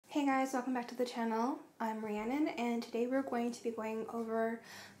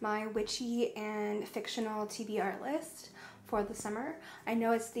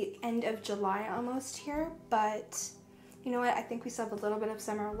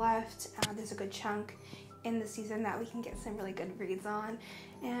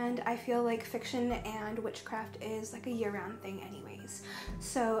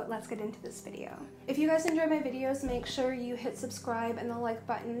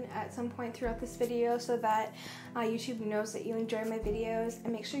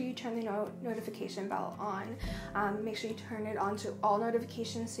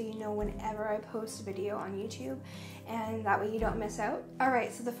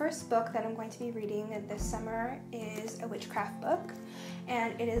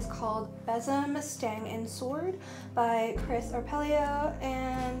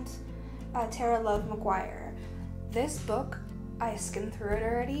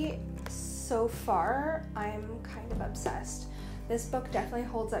am kind of obsessed. This book definitely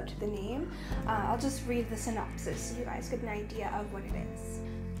holds up to the name. I'll just read the synopsis so you guys get an idea of what it is.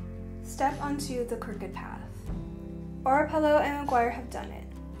 Step onto the crooked path. 𝔗𝔦𝔪𝔢𝔖𝔱𝔞𝔪𝔭 and 𝔗𝔰 have done it.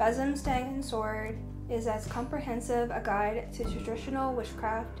 Besom, Stang, and Sword is as comprehensive a guide to traditional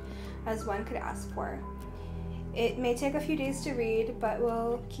witchcraft as one could ask for. It may take a few days to read, but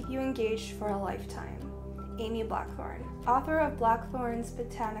will keep you engaged for a lifetime. Amy Blackthorne, author of Blackthorne's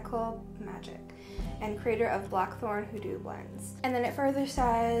Botanical Magic and creator of Blackthorne Hoodoo Blends. And then it further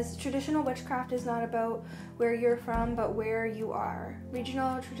says, traditional witchcraft is not about where you're from, but where you are.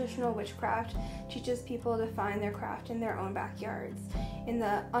 Regional traditional witchcraft teaches people to find their craft in their own backyards, in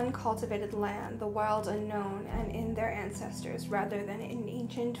the uncultivated land, the wild unknown, and in their ancestors, rather than in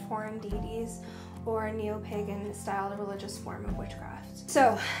ancient foreign deities or a neo-pagan styled religious form of witchcraft.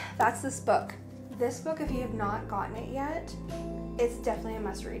 So that's this book. This book, if you have not gotten it yet, it's definitely a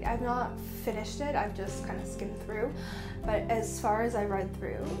must read. I've not finished it, I've just kind of skimmed through, but as far as I read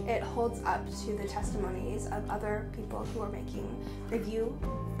through, it holds up to the testimonies of other people who are making reviews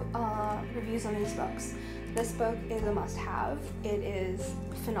on these books. This book is a must-have. It is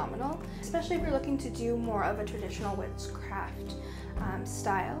phenomenal, especially if you're looking to do more of a traditional witchcraft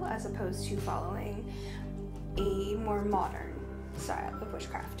style as opposed to following a more modern style of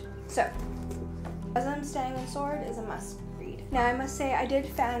witchcraft. So, Besom, Stang, and Sword is a must read. Now I must say I did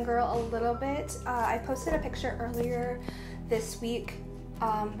fangirl a little bit. I posted a picture earlier this week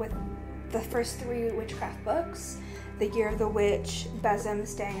with the first 3 witchcraft books, The Year of the Witch, Besom,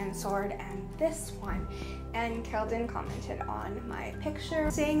 Stang, and Sword, and this one. And Keldon commented on my picture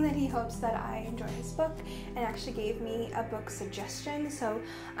saying that he hopes that I enjoy his book and actually gave me a book suggestion, so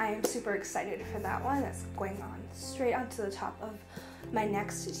I am super excited for that one. That's going on straight onto the top of my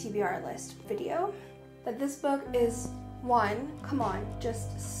next TBR list video. That this book is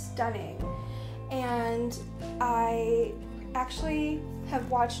just stunning, and I actually have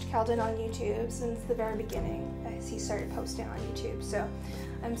watched Keldon on YouTube since the very beginning as he started posting on YouTube, so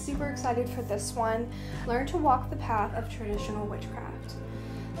I'm super excited for this one. Learn to walk the path of traditional witchcraft.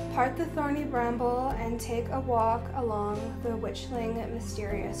 Part the thorny bramble and take a walk along the 𝔗𝔰𝔪𝔬𝔰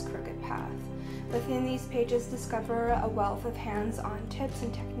mysterious crooked path. Within these pages, discover a wealth of hands-on tips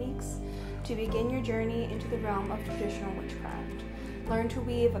and techniques to begin your journey into the realm of traditional witchcraft. Learn to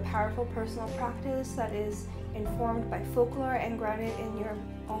weave a powerful personal practice that is informed by folklore and grounded in your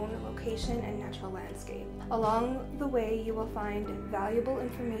own location and natural landscape. Along the way, you will find valuable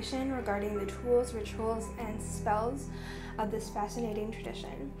information regarding the tools, rituals, and spells of this fascinating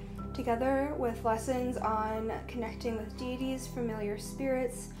tradition, together with lessons on connecting with deities, familiar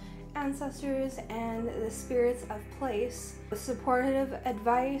spirits, ancestors, and the spirits of place. With supportive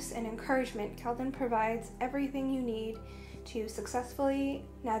advice and encouragement, Keldon provides everything you need to successfully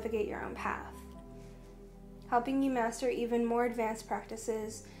navigate your own path, helping you master even more advanced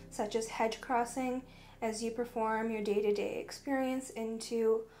practices such as hedge crossing as you perform your day-to-day experience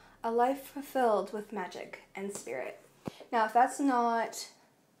into a life fulfilled with magic and spirit. Now, if that's not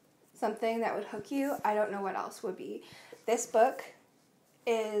something that would hook you, I don't know what else would be. This book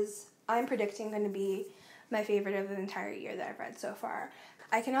is, I'm predicting, going to be my favorite of the entire year that I've read so far.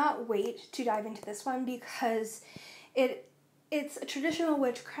 I cannot wait to dive into this one because it's a traditional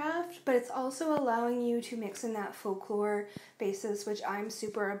witchcraft, but it's also allowing you to mix in that folklore basis, which I'm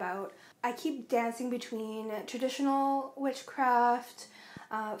super about. I keep dancing between traditional witchcraft,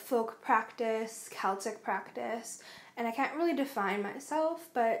 folk practice, Celtic practice, and I can't really define myself,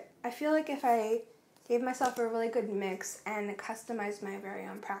 but I feel like if I gave myself a really good mix and customized my very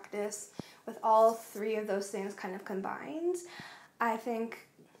own practice with all 3 of those things kind of combined, I think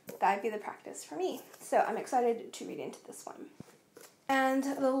that'd be the practice for me. So I'm excited to read into this one. And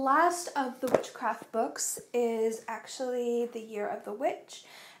the last of the Witchcraft books is actually The Year of the Witch,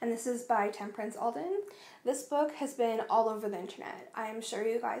 and this is by Temperance Alden. This book has been all over the internet. I'm sure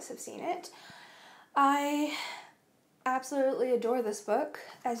you guys have seen it. I absolutely adore this book.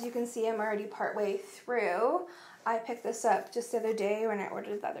 As you can see, I'm already partway through. I picked this up just the other day when I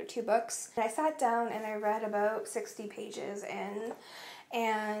ordered the other 2 books. And I sat down and I read about 60 pages in,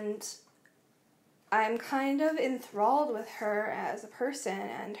 and I'm kind of enthralled with her as a person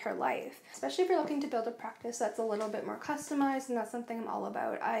and her life. Especially if you're looking to build a practice that's a little bit more customized, and that's something I'm all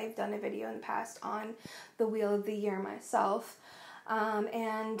about. I've done a video in the past on the Wheel of the Year myself,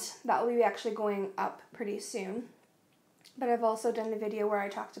 and that will be actually going up pretty soon. But I've also done a video where I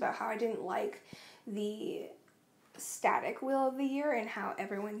talked about how I didn't like the static Wheel of the Year and how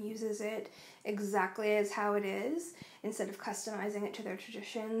everyone uses it exactly as how it is instead of customizing it to their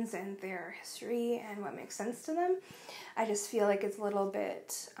traditions and their history and what makes sense to them. I just feel like it's a little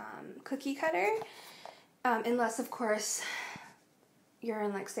bit cookie cutter, unless of course you're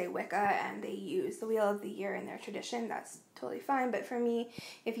in, like, say, Wicca and they use the Wheel of the Year in their tradition. That's totally fine. But for me,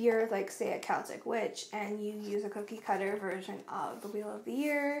 if you're, like, say, a Celtic witch and you use a cookie cutter version of the Wheel of the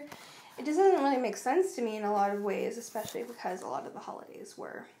Year, it just doesn't really make sense to me in a lot of ways, especially because a lot of the holidays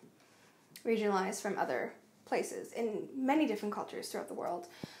were regionalized from other places in many different cultures throughout the world.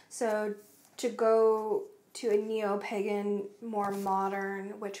 So to go to a neo-pagan, more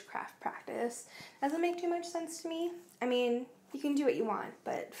modern witchcraft practice doesn't make too much sense to me. I mean, you can do what you want,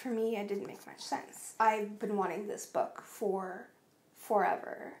 but for me, it didn't make much sense. I've been wanting this book for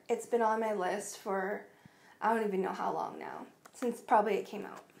forever. It's been on my list for, I don't even know how long now, since probably it came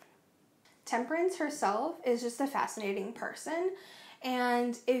out. Temperance herself is just a fascinating person,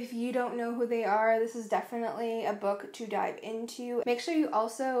 and if you don't know who they are, this is definitely a book to dive into. Make sure you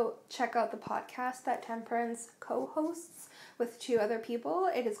also check out the podcast that Temperance co-hosts with 2 other people.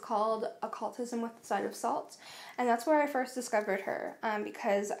 It is called Occultism with a Side of Salt, and that's where I first discovered her,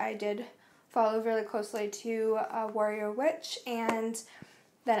 because I did follow really closely to a warrior witch, and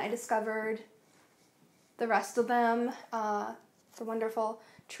then I discovered the rest of them, the wonderful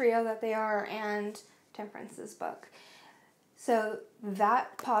trio that they are, and Temperance's book. So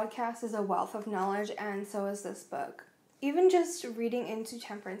that podcast is a wealth of knowledge, and so is this book. Even just reading into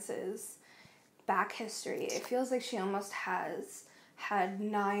Temperance's back history, it feels like she almost has had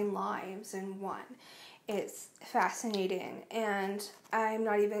 9 lives in one. It's fascinating, and I'm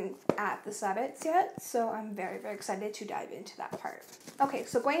not even at the Sabbats yet, so I'm very, very excited to dive into that part. Okay,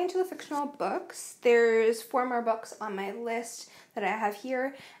 so going into the fictional books, there's 4 more books on my list that I have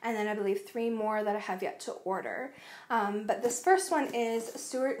here, and then I believe 3 more that I have yet to order. But this first one is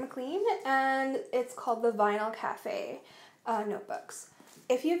𝔗𝔬𝔞𝔪𝔭, and it's called The Vinyl Cafe Notebooks.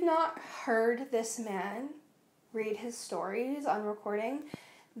 If you've not heard this man read his stories on recording,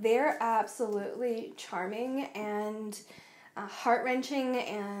 they're absolutely charming and heart-wrenching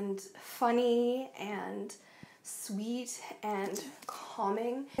and funny and sweet and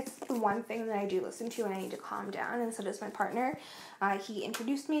calming. It's the one thing that I do listen to when I need to calm down, and so does my partner. He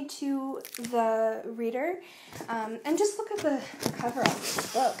introduced me to the reader, and just look at the cover of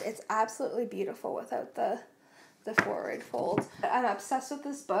this book. It's absolutely beautiful without the forward fold. I'm obsessed with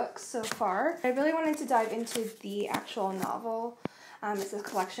this book so far. I really wanted to dive into the actual novel. It's a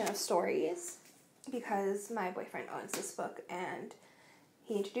collection of stories because my boyfriend owns this book and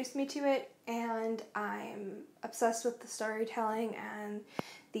he introduced me to it, and I'm obsessed with the storytelling and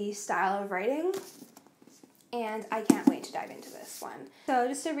the style of writing, and I can't wait to dive into this one. So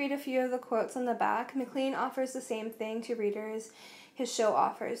just to read a few of the quotes on the back, McLean offers the same thing to readers his show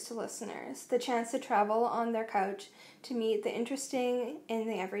offers to listeners: the chance to travel on their couch to meet the interesting in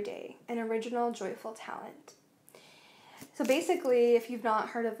the everyday, an original, joyful talent. So basically, if you've not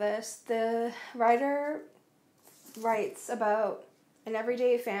heard of this, the writer writes about an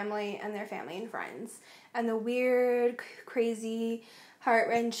everyday family and their family and friends, and the weird, crazy,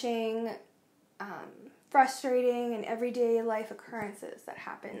 heart-wrenching, frustrating, and everyday life occurrences that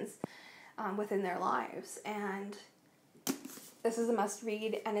happens within their lives. And this is a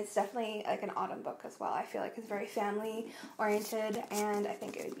must-read, and it's definitely like an autumn book as well. I feel like it's very family-oriented, and I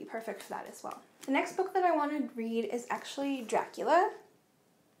think it would be perfect for that as well. The next book that I want to read is actually Dracula.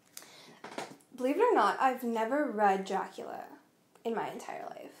 Believe it or not, I've never read Dracula in my entire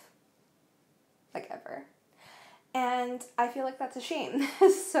life. Like, ever. And I feel like that's a shame.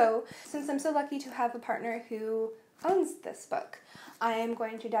 So, since I'm so lucky to have a partner who owns this book, I am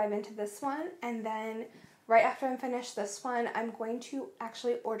going to dive into this one, and then right after I'm finished this one, I'm going to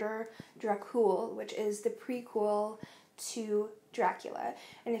actually order Dracul, which is the prequel to Dracula.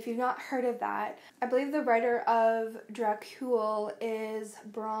 And if you've not heard of that, I believe the writer of Dracul is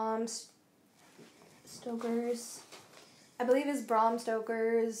Bram Stoker's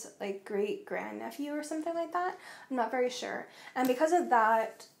like great grandnephew or something like that. I'm not very sure. And because of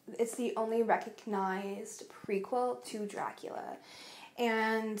that, it's the only recognized prequel to Dracula.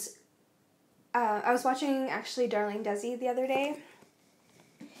 And I was watching actually Darling Desi the other day,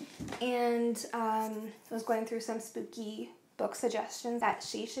 and I was going through some spooky book suggestions that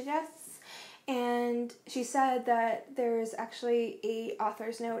she suggests, and she said that there's actually a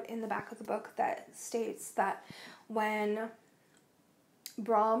author's note in the back of the book that states that when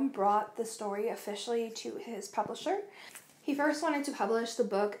Bram brought the story officially to his publisher, he first wanted to publish the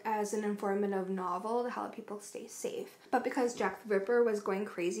book as an informative novel to help people stay safe. But because Jack the Ripper was going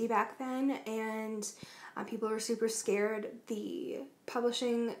crazy back then and people were super scared, the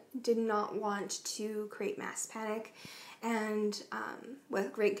publishing did not want to create mass panic. And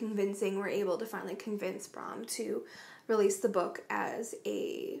with great convincing, were able to finally convince Bram to release the book as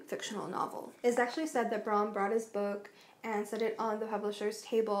a fictional novel. It's actually said that Bram brought his book and set it on the publisher's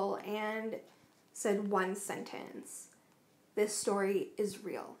table and said one sentence: "This story is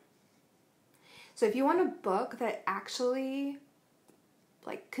real." So if you want a book that actually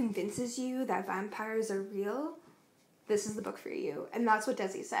like convinces you that vampires are real, this is the book for you. And that's what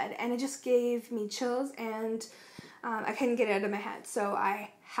Desi said. And it just gave me chills, and I couldn't get it out of my head. So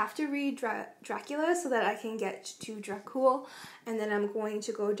I have to read Dracula so that I can get to Dracul, and then I'm going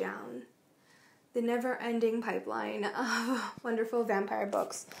to go down the never-ending pipeline of wonderful vampire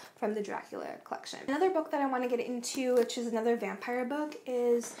books from the Dracula collection. Another book that I want to get into, which is another vampire book,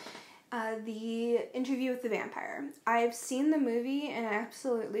 is The Interview with the Vampire. I've seen the movie and I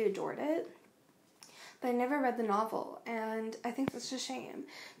absolutely adored it, but I never read the novel, and I think that's a shame.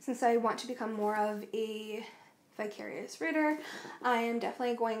 Since I want to become more of a vicarious reader, I am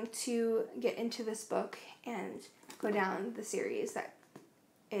definitely going to get into this book and go down the series that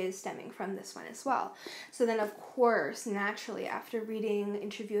is stemming from this one as well. So then, of course, naturally, after reading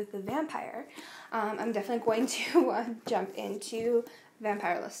Interview with the Vampire, I'm definitely going to jump into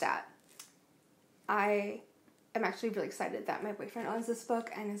Vampire Lestat. I am actually really excited that my boyfriend owns this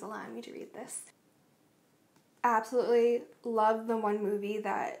book and is allowing me to read this. I absolutely love the one movie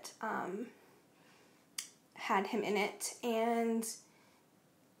that had him in it, and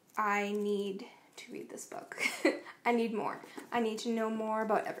I need to read this book. I need more. I need to know more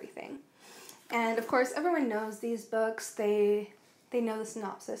about everything. And of course, everyone knows these books. They know the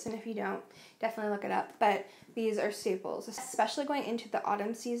synopsis, and if you don't, definitely look it up. But these are staples, especially going into the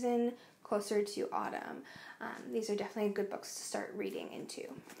autumn season, closer to autumn. These are definitely good books to start reading into.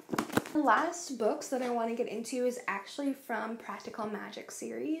 The last books that I want to get into is actually from Practical Magic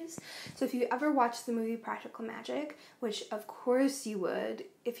series. So if you ever watched the movie Practical Magic, which of course you would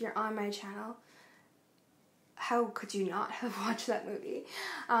if you're on my channel, how could you not have watched that movie?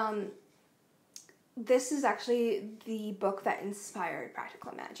 This is actually the book that inspired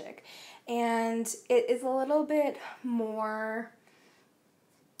Practical Magic, and it is a little bit more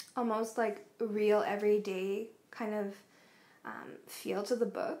almost like real everyday kind of feel to the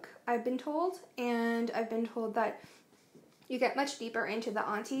book, I've been told. And I've been told that you get much deeper into the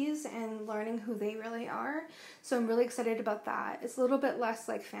aunties and learning who they really are. So I'm really excited about that. It's a little bit less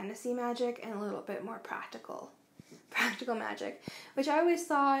like fantasy magic and a little bit more practical magic, which I always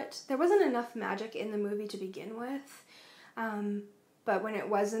thought there wasn't enough magic in the movie to begin with. But when it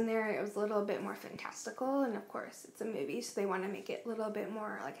was in there, it was a little bit more fantastical, and of course it's a movie, so they want to make it a little bit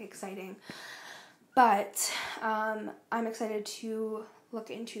more like exciting. But I'm excited to look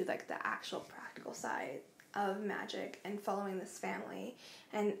into like the actual practical side of magic and following this family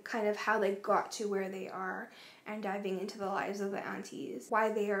and kind of how they got to where they are, and diving into the lives of the aunties, why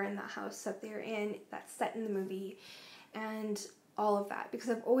they are in the house that they're in, that's set in the movie, and all of that, because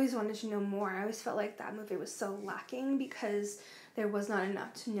I've always wanted to know more. I always felt like that movie was so lacking because there was not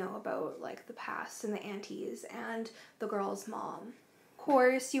enough to know about like the past and the aunties and the girl's mom. Of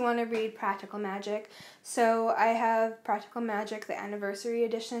course, you want to read Practical Magic. So I have Practical Magic, the anniversary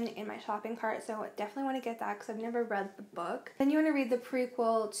edition, in my shopping cart, so I definitely want to get that because I've never read the book. Then you want to read the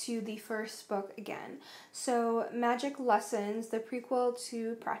prequel to the first book again. So Magic Lessons, the prequel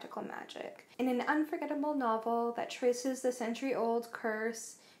to Practical Magic. In an unforgettable novel that traces the century-old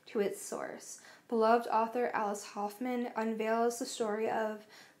curse to its source, beloved author Alice Hoffman unveils the story of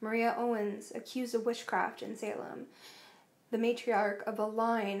Maria Owens, accused of witchcraft in Salem, the matriarch of a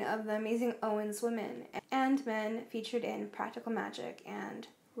line of the amazing Owens women and men featured in Practical Magic and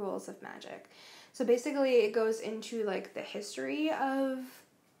Rules of Magic. So basically it goes into like the history of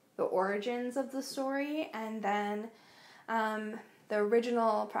the origins of the story, and then The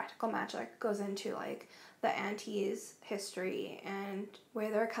original Practical Magic goes into like the aunties' history and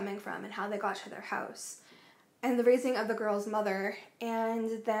where they're coming from and how they got to their house and the raising of the girl's mother.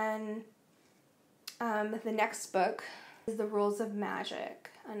 And then the next book is The Rules of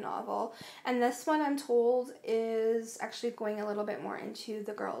Magic, a novel. And this one, I'm told, is actually going a little bit more into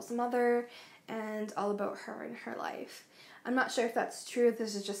the girl's mother and all about her and her life. I'm not sure if that's true.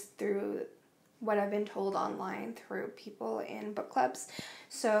 This is just through what I've been told online through people in book clubs.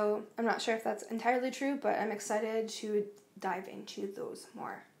 So I'm not sure if that's entirely true, but I'm excited to dive into those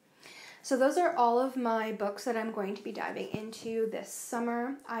more. So those are all of my books that I'm going to be diving into this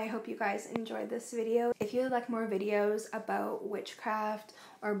summer. I hope you guys enjoyed this video. If you would like more videos about witchcraft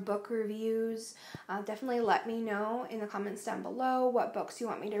or book reviews, definitely let me know in the comments down below what books you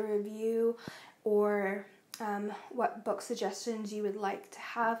want me to review, or what book suggestions you would like to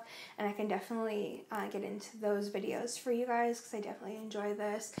have, and I can definitely get into those videos for you guys because I definitely enjoy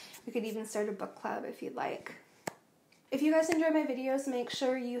this. We could even start a book club if you'd like. If you guys enjoy my videos, make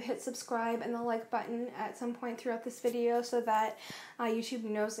sure you hit subscribe and the like button at some point throughout this video so that YouTube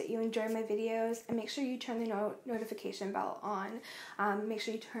knows that you enjoy my videos, and make sure you turn the notification bell on. Make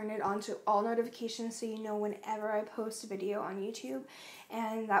sure you turn it on to all notifications so you know whenever I post a video on YouTube,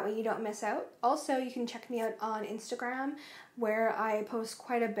 and that way you don't miss out. Also, you can check me out on Instagram, where I post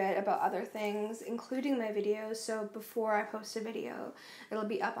quite a bit about other things, including my videos. So before I post a video, it'll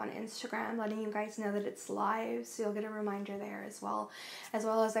be up on Instagram, letting you guys know that it's live, so you'll get a reminder there as well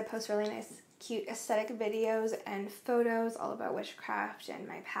as I post really nice, cute, aesthetic videos and photos all about witchcraft and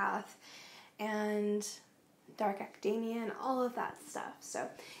my path and dark academia and all of that stuff. So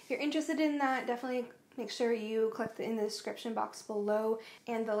if you're interested in that, definitely make sure you click in the description box below,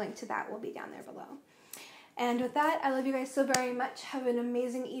 and the link to that will be down there below. And with that, I love you guys so very much. Have an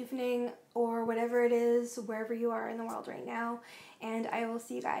amazing evening, or whatever it is, wherever you are in the world right now. And I will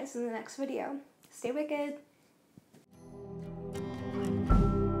see you guys in the next video. Stay wicked.